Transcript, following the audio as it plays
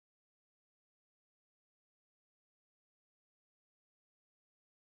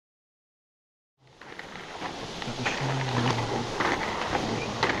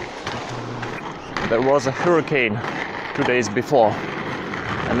There was a hurricane 2 days before,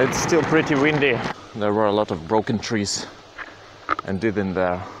 and it's still pretty windy. There were a lot of broken trees, and in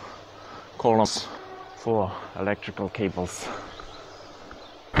there corners for electrical cables.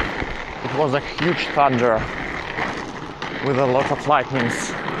 It was a huge thunder with a lot of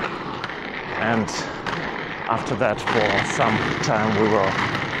lightnings, and after that for some time we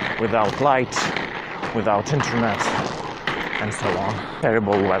were without light, without internet, and so on.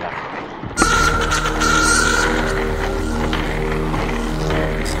 Terrible weather.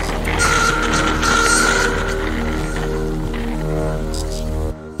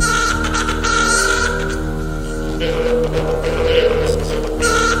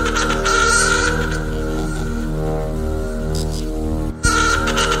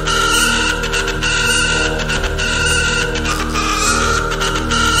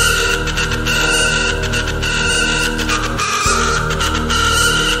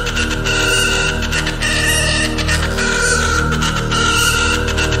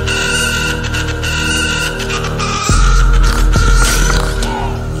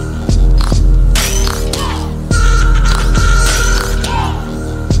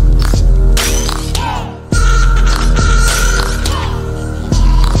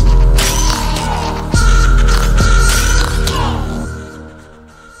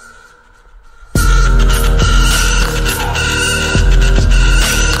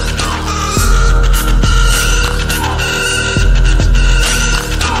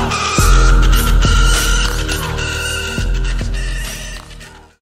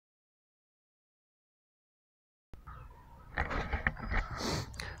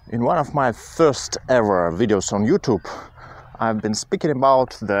 In one of my first ever videos on YouTube, I've been speaking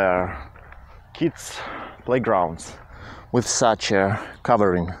about the kids' playgrounds with such a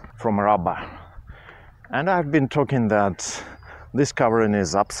covering from rubber. And I've been talking that this covering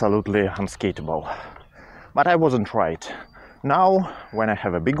is absolutely unskateable. But I wasn't right. Now, when I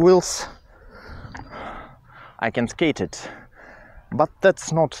have a big wheels, I can skate it. But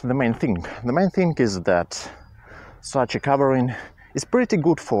that's not the main thing. The main thing is that such a covering is pretty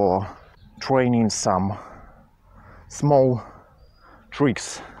good for training some small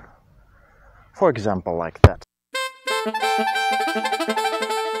tricks. For example, like that.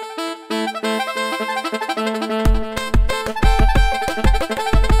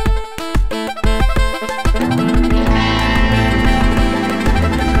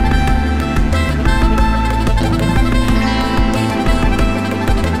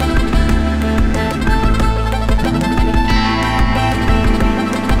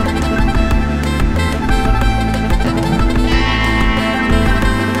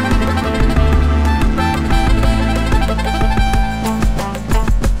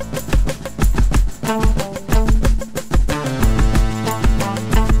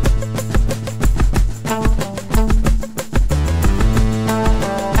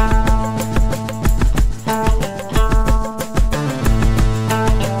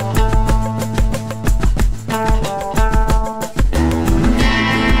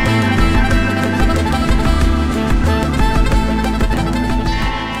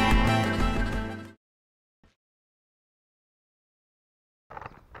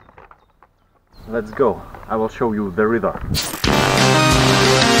 Let's go. I will show you the river.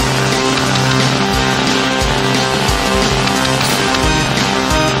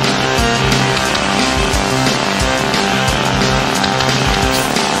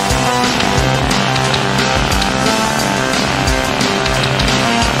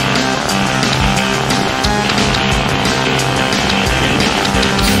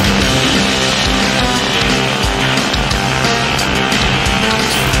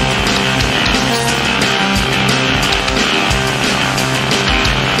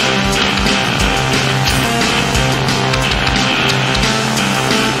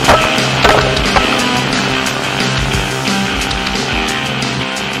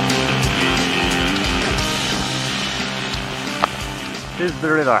 This is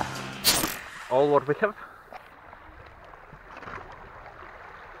the river. All what we have.